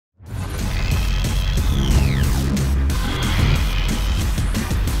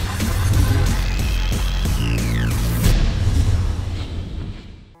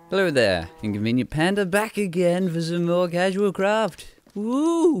Hello there, Inconvenient Panda, back again for some more casual craft.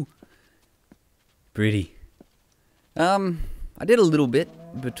 Woo! Pretty. I did a little bit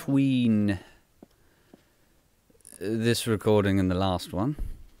between this recording and the last one.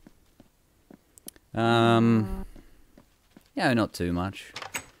 Yeah, not too much.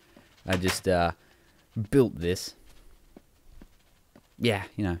 I just built this. Yeah,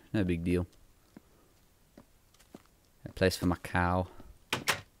 you know, no big deal. A place for my cow.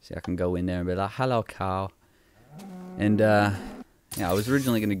 See, I can go in there and be like, hello, cow. And, yeah, I was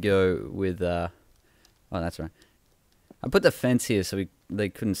originally going to go with, oh, that's right. I put the fence here so they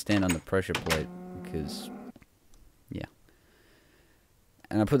couldn't stand on the pressure plate, because, yeah.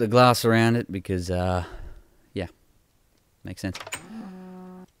 And I put the glass around it because, yeah, makes sense.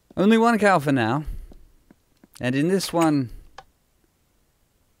 Only one cow for now. And in this one,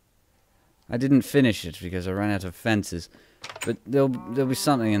 I didn't finish it because I ran out of fences. But there'll be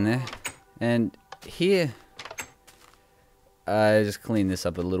something in there. And here, I just cleaned this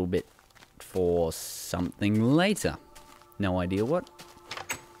up a little bit for something later. No idea what.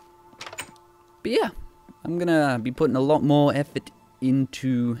 But yeah, I'm gonna be putting a lot more effort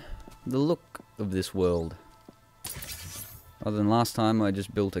into the look of this world. Other than last time I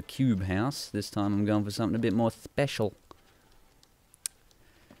just built a cube house, this time I'm going for something a bit more special.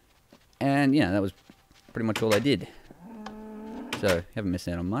 And yeah, that was pretty much all I did. So, haven't missed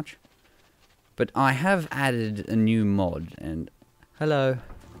out on much. But I have added a new mod, and hello,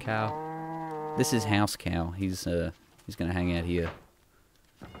 cow. This is House Cow. He's gonna hang out here.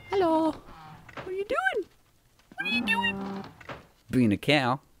 Hello. What are you doing? What are you doing? Being a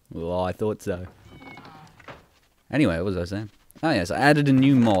cow? Well, I thought so. Anyway, what was I saying? Oh yes, I added a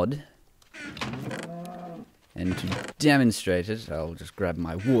new mod. And to demonstrate it, I'll just grab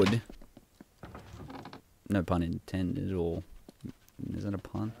my wood. No pun intended, or... is that a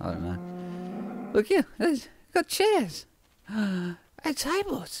pun? I don't know. Look here, we've got chairs. And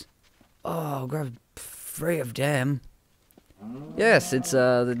tables. Oh, grab 3 of them. Yes, it's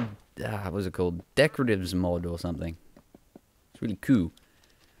the what was it called? Decoratives Mod or something. It's really cool.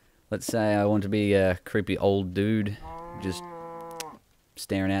 Let's say I want to be a creepy old dude, just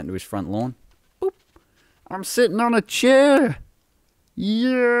staring out into his front lawn. Boop. I'm sitting on a chair.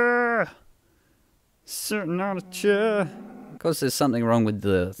 Yeah. Sitting on a chair. Of course, there's something wrong with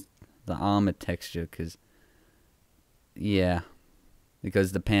the armor texture, because yeah,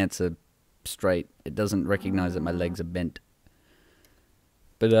 because the pants are straight. It doesn't recognize that my legs are bent.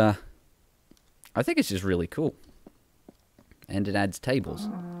 But I think it's just really cool, and it adds tables.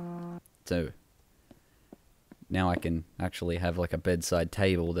 So now I can actually have like a bedside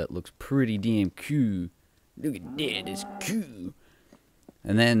table that looks pretty damn cool. Look at that, it's cool.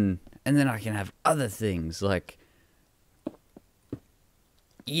 And then I can have other things like,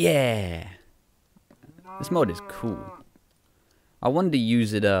 yeah, this mod is cool. I wanted to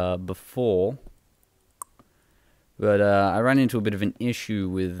use it before, but I ran into a bit of an issue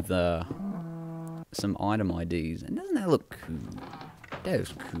with some item IDs, and doesn't that look cool? That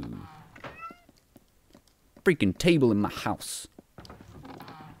is cool. Freaking table in my house.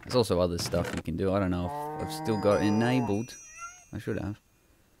 There's also other stuff you can do. I don't know if I've still got it enabled. I should have.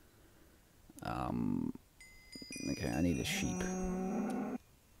 Okay, I need a sheep.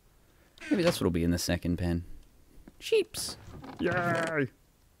 Maybe that's what'll be in the second pen. Sheeps. Yay!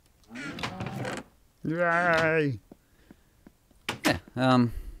 Yay! Yeah,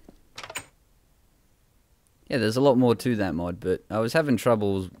 yeah, there's a lot more to that mod, but I was having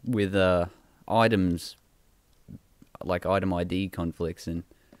troubles with items, like item ID conflicts, and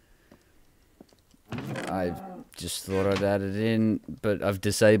I just thought I'd add it in, but I've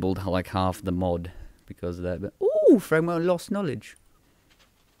disabled like half the mod because of that. But ooh, fragment of lost knowledge.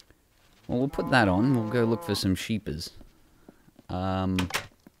 Well, we'll put that on. We'll go look for some sheepers. Not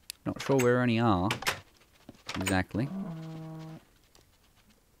sure where any are exactly.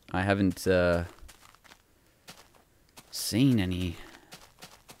 I haven't seen any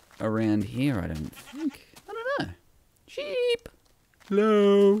around here, I don't think. I don't know. Sheep!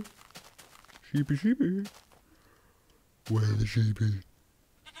 Hello! Sheepy, sheepy. Where are the sheepy?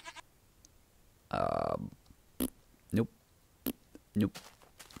 Nope. Nope.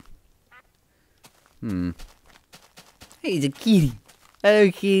 Hey, it's a kitty.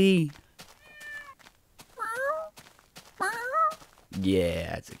 Hello, kitty.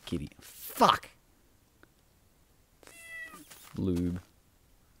 Yeah, it's a kitty. Fuck. Lube.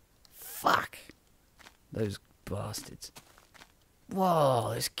 Fuck. Those bastards. Whoa,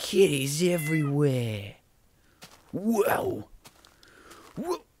 there's kitties everywhere. Whoa.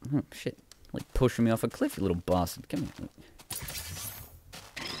 Whoa. Oh, shit. Like pushing me off a cliff, you little bastard. Come here.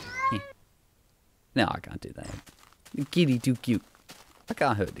 No, I can't do that. The kitty too cute. I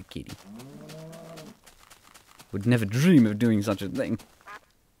can't hurt the kitty. Would never dream of doing such a thing.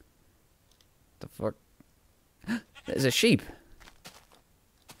 The fuck? There's a sheep.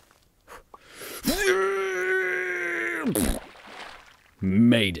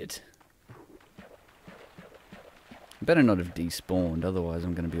 Made it. Better not have despawned, otherwise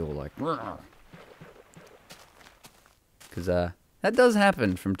I'm gonna be all like, because that does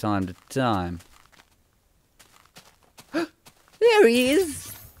happen from time to time. There he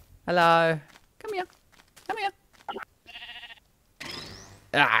is. Hello. Come here. Come here.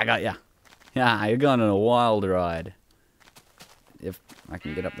 Ah, I got ya. Yeah, you're going on a wild ride. If I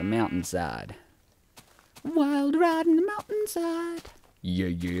can get up the mountainside. Wild ride in the mountainside. Yeah,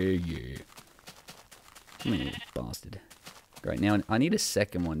 yeah, yeah. Come here, you bastard. Great, now I need a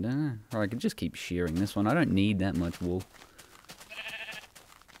second one, don't I? Or I could just keep shearing this one. I don't need that much wool.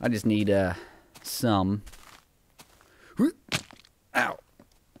 I just need, some. Ow!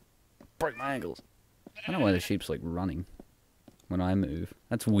 Break my ankles. I don't know why the sheep's, like, running when I move.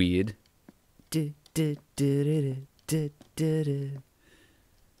 That's weird. Yeah.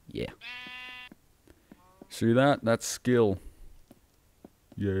 See that? That's skill.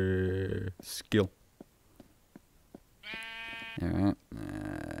 Yeah, skill. Alright,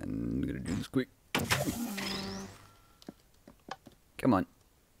 I'm gonna do this quick. Come on.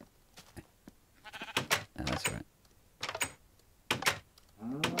 Oh, that's right.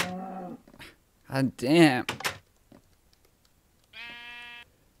 God damn.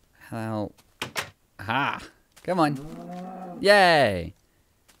 How? Aha! Come on. Yay!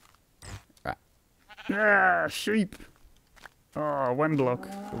 Right. Ah, sheep! Oh, one block.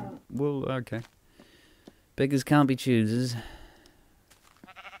 Well, okay. Beggars can't be choosers.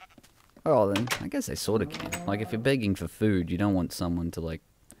 Oh, then, I guess they sort of can. Like, if you're begging for food, you don't want someone to, like,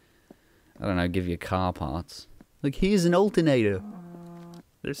 I don't know, give you car parts. Like, here's an alternator.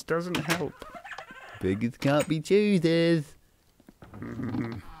 This doesn't help. Beggars can't be choosers.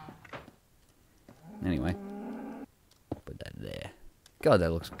 Anyway. Put that there. God,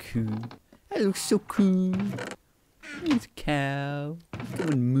 that looks cool. That looks so cool. It's a cow. It's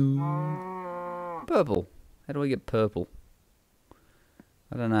going moo. Purple. How do I get purple?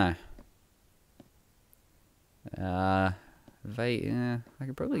 I don't know. I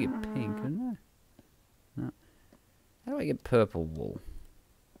could probably get pink, couldn't I? No. How do I get purple wool?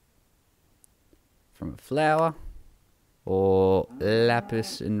 From a flower? Or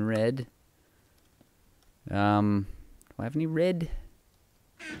lapis and red? Do I have any red?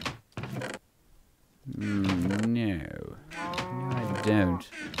 No. No, I don't.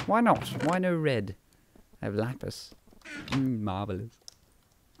 Why not? Why no red? I have lapis. Marvelous.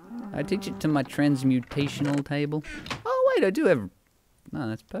 I teach it to my transmutational table. Oh, wait, I do have... No,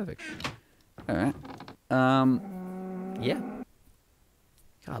 that's perfect. Alright. Yeah.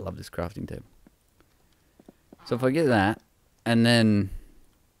 God, I love this crafting table. So if I get that, and then...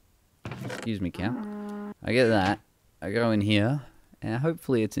 Excuse me, cow. I get that. I go in here, and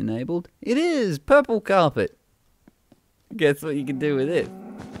hopefully it's enabled. It is! Purple carpet! Guess what you can do with it?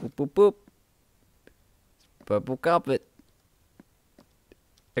 Boop, boop, boop. Purple carpet.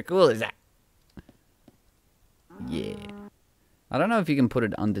 How cool is that? Yeah. I don't know if you can put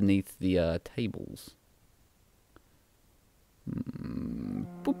it underneath the tables.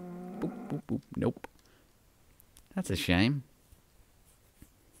 Boop, boop, boop, boop. Nope. That's a shame.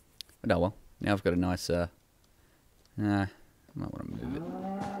 But oh well. Now I've got a nice, I might want to move it.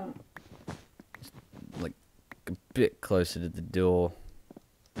 Just, like, a bit closer to the door.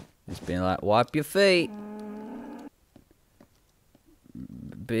 Just being like, wipe your feet.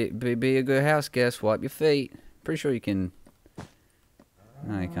 Be a good house guest, wipe your feet. Pretty sure you can...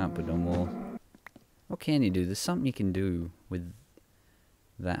 No, you can't put it on wall. What can you do? There's something you can do with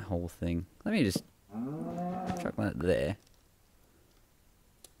that whole thing. Let me just chuck that there.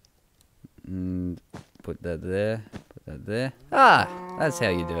 And put that there. Put that there. Ah! That's how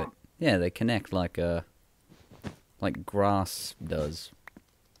you do it. Yeah, they connect like grass does.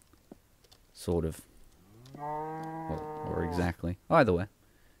 Sort of. Or exactly. Either way.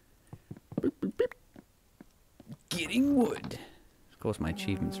 Beep, beep, beep. Getting wood. Of course my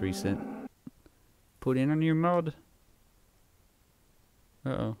achievements reset. Put in a new mod.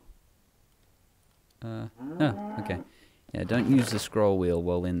 Uh-oh. Oh, okay. Yeah, don't use the scroll wheel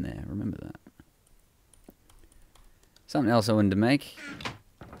while in there. Remember that. Something else I wanted to make.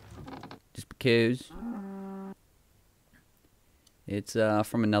 Just because. It's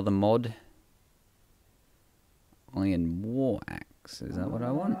from another mod. Iron war axe. Is that what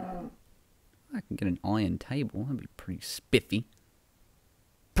I want? I can get an iron table. That'd be pretty spiffy.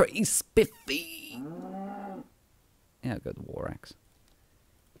 pretty spiffy. Yeah, I've got the war axe.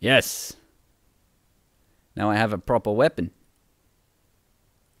 Yes! Now I have a proper weapon.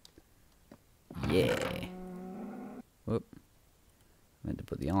 Yeah. Whoop. I meant to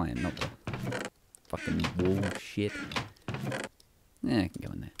put the iron, not the fucking wall shit. Yeah, I can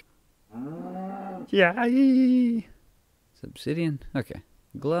go in there. Yay! It's obsidian? Okay.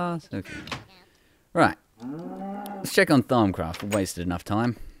 Glass? Okay. Right. Let's check on ThaumCraft. We've wasted enough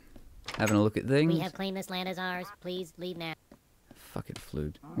time. Having a look at things. We have claimed this land as ours. Please leave now. Fucking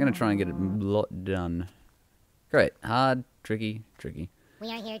flute. I'm gonna try and get a lot done. Great. Hard, tricky, tricky. We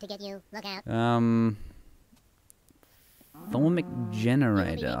are here to get you. Look out. Thaumic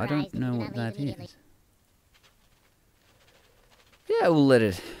generator. I don't know what that is. Yeah, we'll let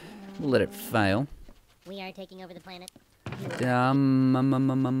it fail. We are taking over the planet.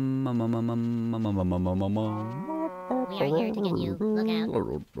 We are here to get you. Look out.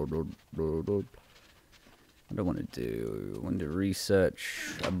 I don't want to do. I want to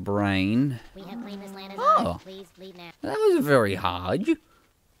research a brain. We have claimed this land as ours. Please leave now. That was very hard.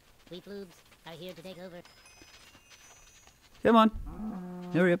 We floobs are here to take over. Come on.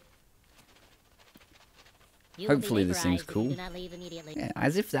 Hurry up. You will be Hopefully this thing's vaporized if you cool. do not leave immediately. Yeah,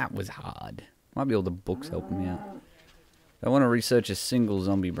 as if that was hard. Might be all the books helping me out. I want to research a single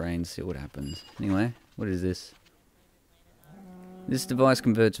zombie brain, see what happens. Anyway, what is this? This device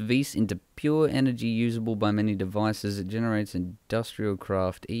converts Vis into pure energy usable by many devices. It generates industrial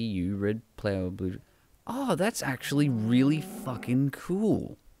craft EU red power blue. Oh, that's actually really fucking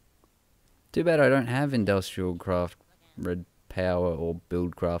cool. Too bad I don't have industrial craft red power or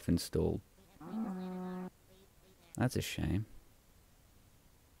build craft installed. That's a shame.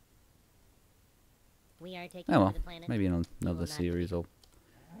 We are taking Oh over well, the planet. maybe in another series I'll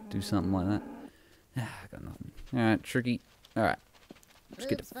do something like that. I got nothing. Alright, tricky. Alright. Let's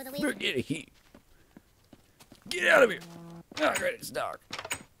get Floobs for the the win. frick out of here. Get out of here. Oh, great, it's dark.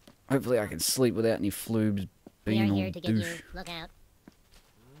 Hopefully I can sleep without any floobs We are being here all to get you. douche. Look out.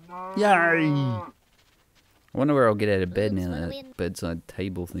 Yay! I wonder where I'll get out of bed now Floobs for the that win. bedside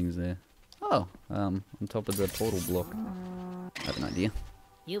table thing's there. Oh, on top of the portal block. I have an idea.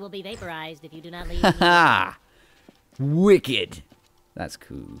 You will be vaporized if you do not leave Ha immediately. ha! Wicked! That's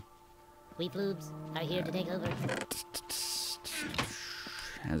cool. We floobs are here to take over.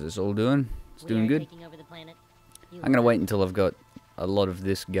 How's this all doing? It's We doing are good. taking over the planet. You I'm gonna will wait until I've got a lot of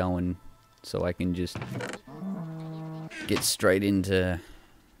this going so I can just get straight into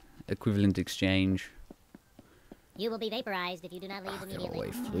Equivilent Exchange. You will be vaporized if you do not leave Go immediately. away,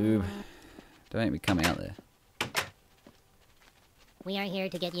 Floob. Don't make me come out there. We are here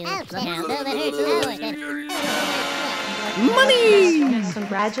to get you. Look out. No, that hurts. Money!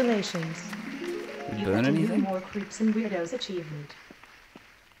 Congratulations. Did You burn got a new anything? More Creeps and Weirdos achievement.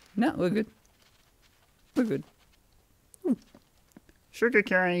 No, we're good. We're good. Ooh.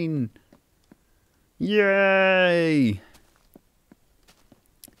 Sugarcane! Yay!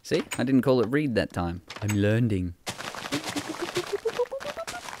 See? I didn't call it read that time. I'm learning.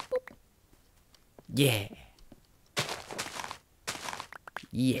 Yeah.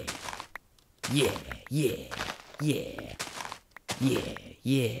 Yeah. Yeah. Yeah. Yeah. Yeah.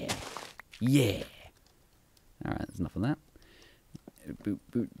 Yeah. Yeah. Alright, there's enough of that. Boop,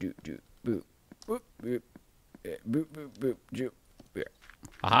 boop, doop, doop, boop. Boop, boop. Boop, boop, boop, doop. Yeah.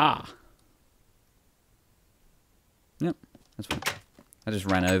 Aha! Yep, that's fine. I just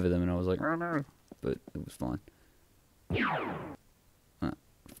ran over them and I was like, oh no. But it was fine.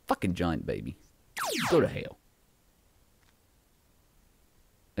 Fucking giant baby. Go to hell.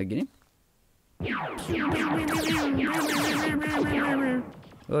 Again?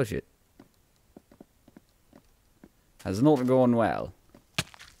 Oh shit. Has not gone well.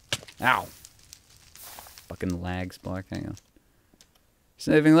 Ow. Fucking lag spike, hang on.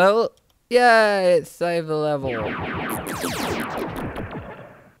 Saving level? Yay, it saved the level.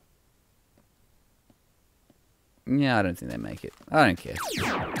 Yeah, I don't think they make it. I don't care.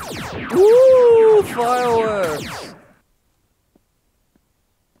 Ooh, fireworks!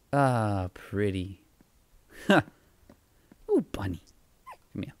 Ah, pretty. Ha. Ooh, bunny.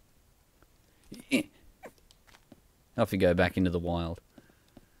 Come here. Off you go back into the wild.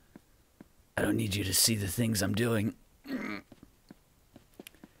 I don't need you to see the things I'm doing.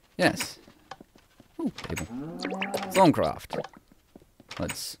 Yes. Ooh, people. ThaumCraft.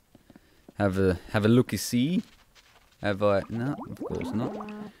 Let's have a looky see. Have I? No, of course not.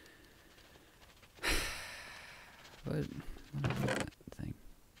 What that thing?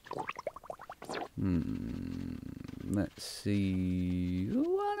 Let's see.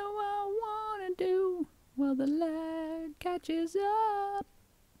 What do I wanna do? Well, the lag catches up.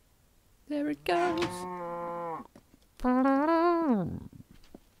 There it goes. I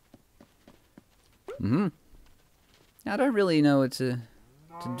don't really know what to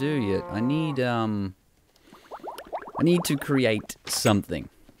do yet. I need to create something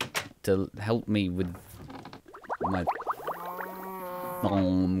to help me with my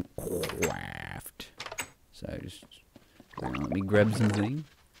ThaumCraft. So just hang on, let me grab something.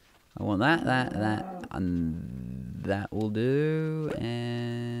 I want that, and that will do,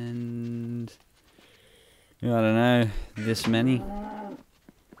 and I don't know, this many.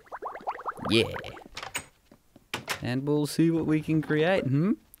 Yeah. And we'll see what we can create,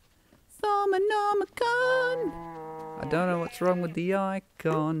 Thaumonomicon! I don't know what's wrong with the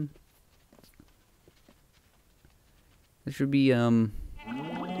icon. It should be, is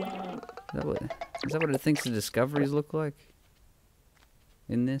that what it thinks the discoveries look like?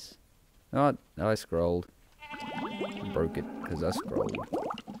 In this? Oh, I scrolled. Broke it, because I scrolled.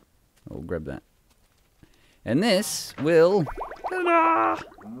 I'll grab that. And this will... Ta-da!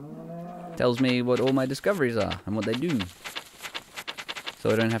 Tells me what all my discoveries are, and what they do.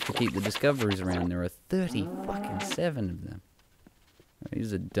 So I don't have to keep the discoveries around. There are 37 of them.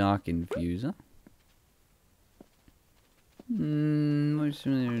 Here's a dark infuser. Most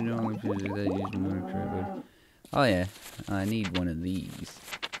dark infusers that use MoCreatures. Oh yeah, I need one of these.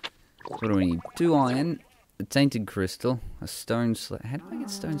 So what do we need? 2 iron, a tainted crystal, a stone slab. How do I get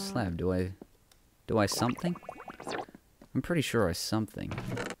stone slab? Do I something? I'm pretty sure I something.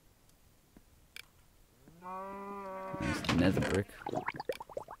 There's the nether brick.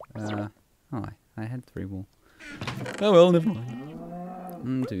 Oh, I had 3 more. Oh well, never mind.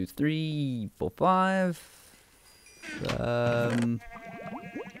 1, 2, 3, 4, 5. I don't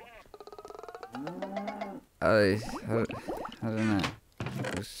know.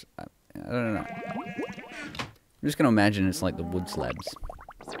 I don't know. I'm just gonna imagine it's like the wood slabs.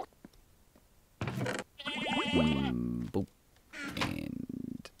 Boop.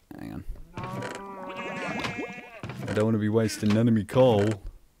 And hang on. I don't want to be wasting enemy coal.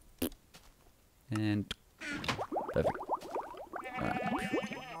 And perfect. Alright.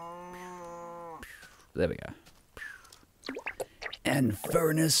 There we go. And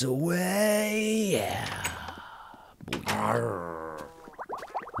furnace away. Yeah.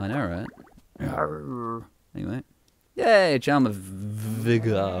 I know, right? Anyway. Yay, charm of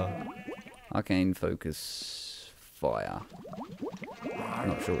vigor. Arcane focus fire. I'm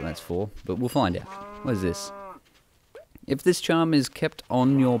not sure what that's for, but we'll find out. What is this? If this charm is kept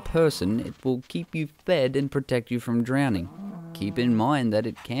on your person, it will keep you fed and protect you from drowning. Keep in mind that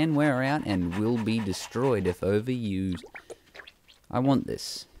it can wear out and will be destroyed if overused. I want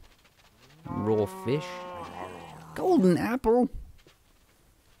this. Raw fish. Golden apple.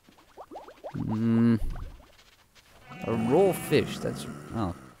 A raw fish. That's...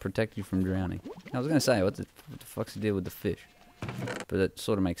 Oh, protect you from drowning. I was going to say, what the fuck's the deal with the fish? But that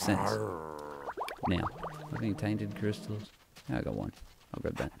sort of makes sense. Now, any tainted crystals? Yeah, I got 1. I'll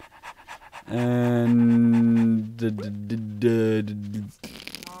grab that. And...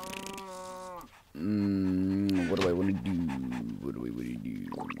 what do I want to do? What do I want to do?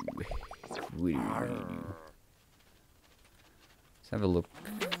 Let's have a look.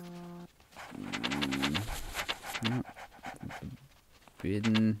 No.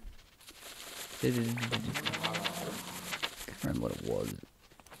 Forbidden. Can't remember what it was.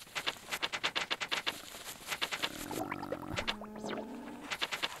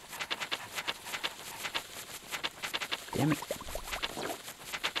 Damn it.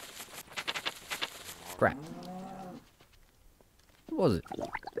 Crap. What was it?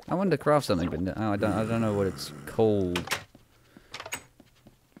 I wanted to craft something, but no, I don't know what it's called.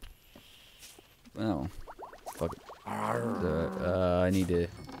 Oh. Fuck it. I need to...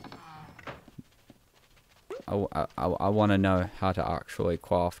 I want to know how to actually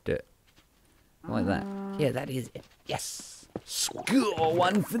craft it. Like that. Yeah, that is it. Yes! Score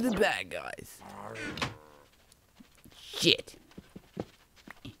 1 for the bad guys. Shit.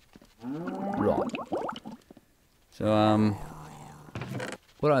 Right. So,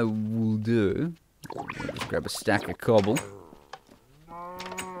 what I will do... Just grab a stack of cobble.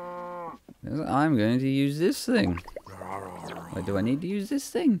 I'm going to use this thing. Wait, do I need to use this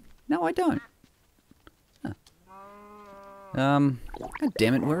thing? No, I don't. Huh. God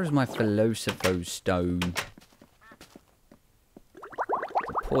damn it, where is my Philosopho stone? It's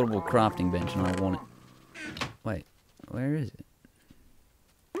a portable crafting bench and I want it. Wait, where is it?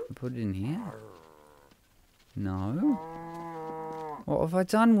 I put it in here? No? What have I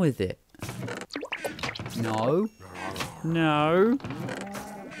done with it? No? No?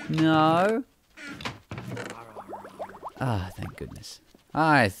 No? Ah, thank goodness.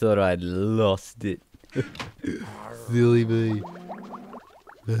 I thought I'd lost it. Silly me.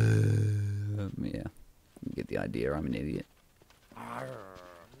 Yeah. You get the idea, I'm an idiot.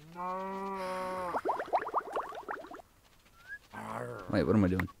 Wait, what am I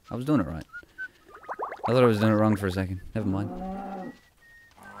doing? I was doing it right. I thought I was doing it wrong for a second. Never mind.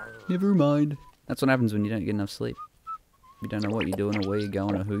 Never mind. That's what happens when you don't get enough sleep. You don't know what you're doing or where you're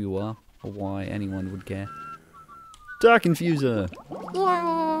going or who you are or why anyone would care. Dark Infuser! We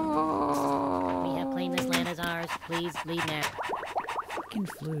have claimed this land as ours. Please leave now. Fucking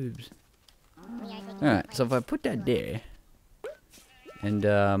floobs. Alright, so if I put that there, and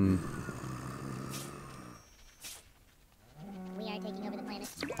We are taking over the planet.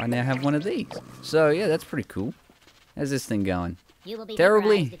 I now have one of these. So yeah, that's pretty cool. How's this thing going? You will be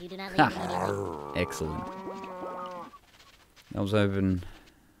Terribly? vaporized if you do not leave immediately. Excellent. I was hoping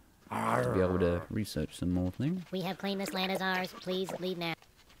to be able to research some more things. We have claimed this land as ours. Please leave now.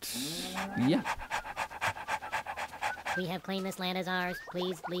 Yeah. We have claimed this land as ours.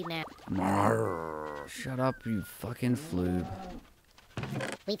 Please leave now. Shut up, you fucking floob.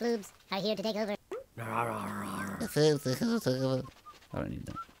 We floobs are here to take over. I don't need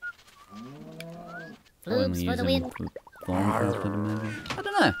that. I'll only Floobs for use the them win. for ThaumCraft, I'd imagine. I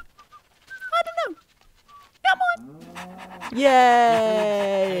don't know. Come on.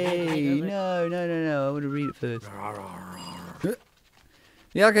 Yay! No. I want to read it first.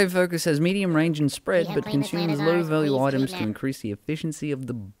 The arcade focus has medium range and spread, We have but claimed this land consumes as ours. low-value Please items leave to now. increase the efficiency of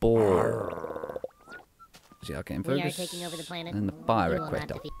the board. The arcane We are focus taking over the planet. and the You fire will not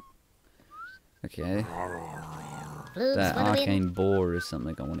equator. defeat. Okay, Floobs that for the win. arcane boar is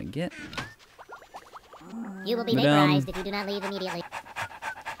something I want to get. You will be But, vaporized if you do not leave immediately.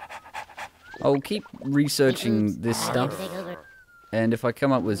 I'll keep researching Floobs this are here to stuff, take over. and if I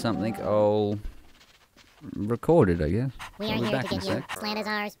come up with something, I'll record it, I guess. We I'll are be here to back in a get you. sec. This land is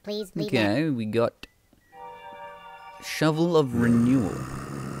ours. Please leave now. Okay, we got Shovel of Renewal.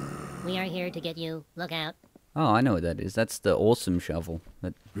 We are here to get you. Look out. Oh, I know what that is. That's the awesome shovel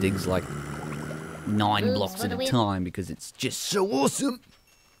that digs like 9 Oops, blocks for at the a win. time because it's just so awesome.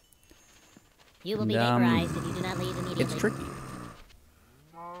 You will be And, vaporized if you do not leave immediately. It's tricky.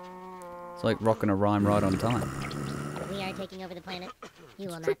 It's like rocking a rhyme right on time. We are taking over the planet. You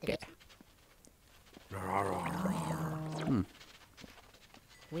will not Tricky. defeat.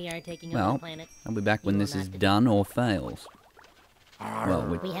 We are taking over Well, the planet. I'll be back when You will this is not defeat. done or fails.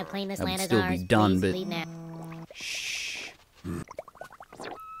 Well, We have claimed this That would land as still be ours. done, Please but- leave now. shh.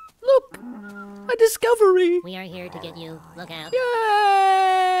 Look! A discovery! We are here to get you. Look out. Yay!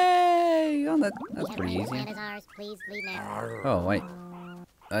 Oh, that's We have pretty claimed this easy. land as ours. Please leave now. Oh, wait.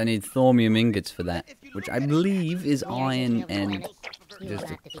 I need thaumium ingots for that, which I believe is We are taking iron over the and planet. You will just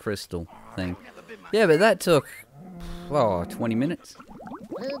not a defeat. crystal thing. Yeah, but that took, well, 20 minutes.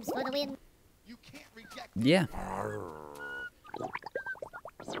 Floobs for the win. Yeah.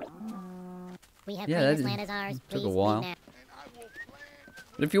 We have Yeah, claimed that this land as ours. took a Please while. leave now.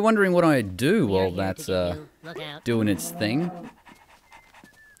 But if you're wondering what I do We are while here that's to get you. Look out. doing its thing,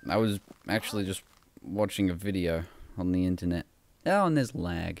 I was actually just watching a video on the internet. Oh, and there's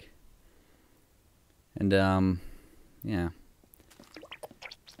lag. And, yeah.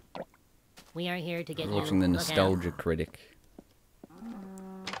 We are here to get you. Watching the Look out. Nostalgia Critic.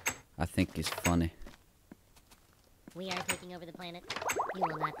 I think he's funny. We are taking over the planet. You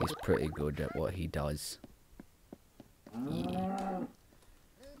will not He's defeat. pretty good at what he does. Yeah.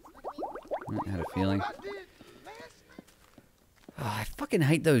 I had a feeling. Oh, I fucking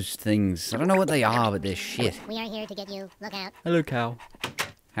hate those things. I don't know what they are, but they're shit. We are here to get you. Look out. Hello, cow.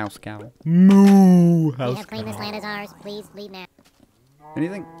 House cow. Moo! We House have claimed this land as ours. Please leave now.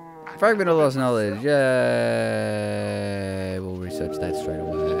 Anything? Fragment of lost knowledge. Yay! We'll research that straight We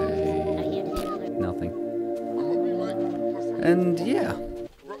away. are here to take over. Nothing. And yeah. We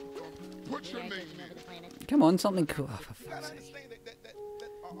are taking over the planet. Come on, something cool. Oh, for fuck's sake.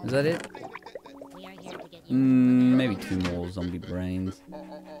 Is that it? We are here to get you. Maybe 2 more zombie brains.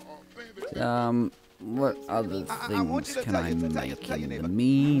 What other things can I make in the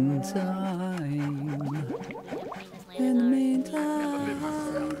meantime? In the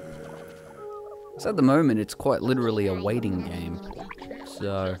meantime. So at the moment, it's quite literally a waiting game.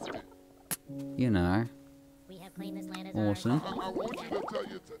 So, you know, We have claimed this land as ours. awesome.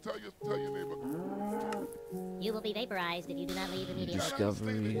 You will be vaporized if you do not leave immediately.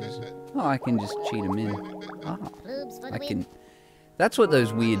 Discoveries. Oh, I can just cheat them in. Ah, Floobs for the I win. can. That's what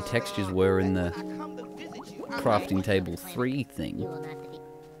those weird textures were in the crafting table 3 You thing. will not defeat.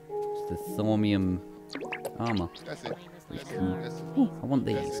 It's the thaumium armor. Claim this land as Cool. ours. Ooh, I want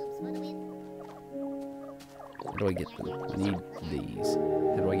these. Floobs for the win. How do I get them? I need these.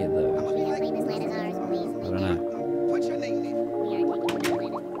 How do I get those? We have claimed this land as ours, please. I don't know. We are taking over the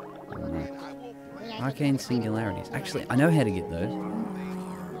planet. I don't know. Arcane singularities. Actually, I know how to get those.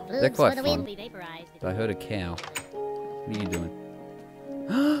 They're quite fun. But I heard a cow. What are you doing?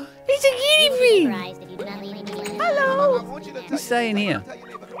 He's a guinea pig! Hello! He's staying here.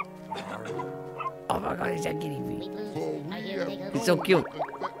 Oh my god, he's a guinea pig. He's so cute.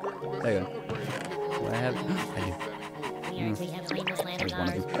 There you go. Do I have? I do. There's one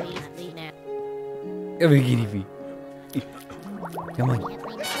of them. Come here, guinea pig. Come on.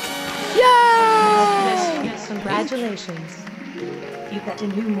 Yeah! Yes, congratulations. You got a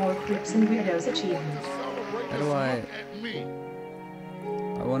new MoCreatures and Weirdos achievement. How do I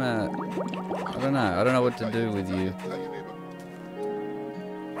wanna... I don't know. I don't know what to do with you.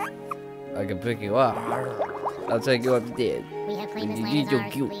 I can pick you up. I'll take you upstairs. We have claimed this land as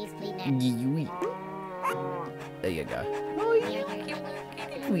ours, please leave now. There you go. Oh, you're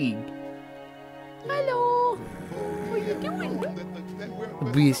Pig. Hello. What are you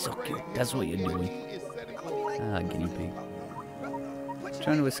doing? Be so cute. That's what you're doing. Ah, guinea pig.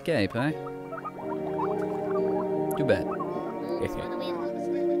 Trying to escape, eh? Too bad.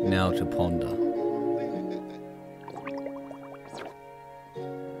 Now to ponder.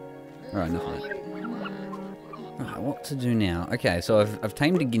 Alright, enough of that. Alright, what to do now? Okay, so I've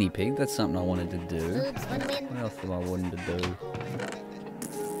tamed a guinea pig. That's something I wanted to do. What else do I want to do?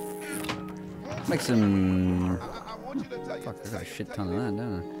 Make some... Fuck, I got a shit ton of that,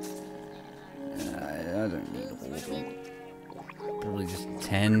 don't I? I don't need all of them. Probably just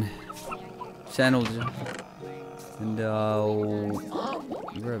 10. 10 will just... And I'll...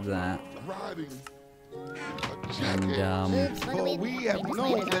 grab that. And I'll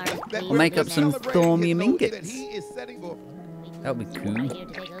make up some thaumium ingots. That'll be cool.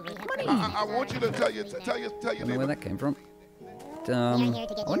 I want you to tell you. I don't know where that came from.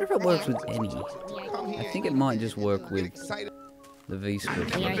 I wonder if it works with any. I think it might just work with the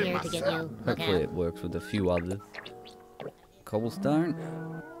V-script. We are here to get you. Look Hopefully out. it works with a few others. Cobblestone.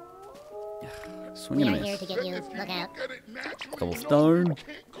 Swing We and are a here to miss. get you. Look out. Cobblestone.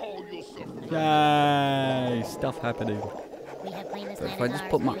 Yay! Stuff happening. We have claimed this So land if I as just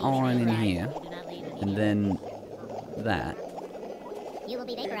ours, put my please iron in leave now. here, Do not leave and immediately. then that, You will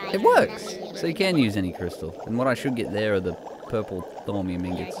be vaporized. it works. So you can use any crystal. And what I should get there are the purple thaumium We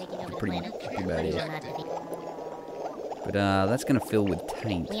are ingots. taking over the Pretty planet. bad You here. will not defeat. But that's gonna fill with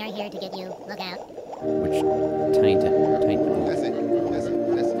taint. We are here to get you. Look out. Which taint it. That's it. That's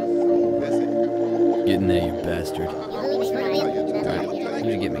it. That's it. That's it. Get in there, you bastard. You will be vaporized. Do not Alright, leave who'd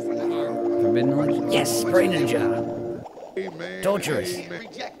you get me? Forbidden knowledge? Yes, spray ninja! Amen. Torturous.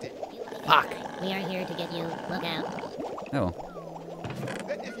 Rejected. Fuck! We are here to get you. Look out. Oh,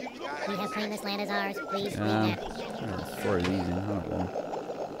 We have claimed this land as ours. Please leave now. let's throw these in. I don't know.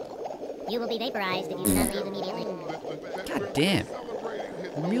 You will be vaporized if you do not leave immediately. God damn.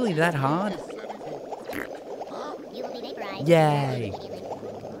 Really that hard? You will be vaporized. Yay. Immediately.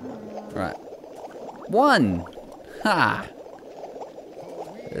 Right. 1! Ha!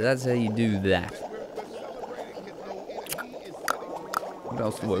 That's how you do that. What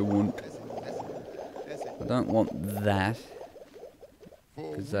else do I want? I don't want that.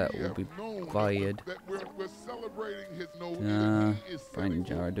 Because that will be fired. Brain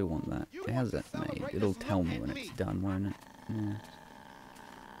jar, I do want that. How's that made? It'll tell me when it's done, won't it? Yeah.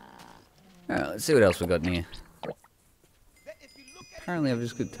 Alright, let's see what else we got in here. Apparently I've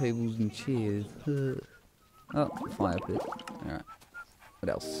just got tables and chairs. Oh, fire pit. Alright. What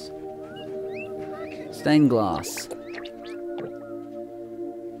else? Stained glass.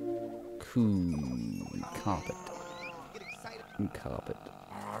 Cool. And carpet. And carpet.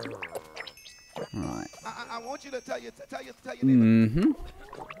 Right. I want you to tell you. Mm-hmm.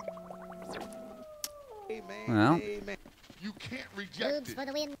 Amen. Well. Amen. You can't reject Boobs it. for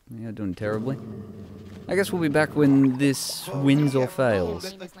the win. Yeah, doing terribly. I guess we'll be back when this wins or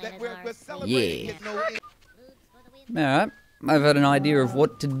fails. Yeah. Alright. I've had an idea of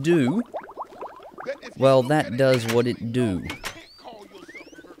what to do. Well, that does what it do.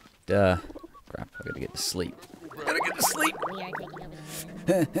 Crap, I gotta get to sleep. Gotta get to sleep! We are taking over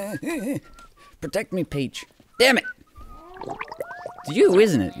the Protect me, Peach. Damn it! It's you,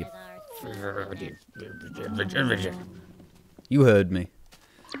 isn't it? You heard me.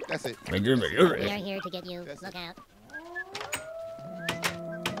 That's it. We are here to get you. Look out.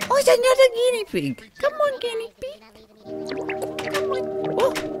 Oh, it's another guinea pig! Come on, guinea Do pig! not leave immediately. Come on!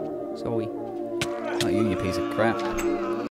 Oh! Sorry. Not you, you piece of crap.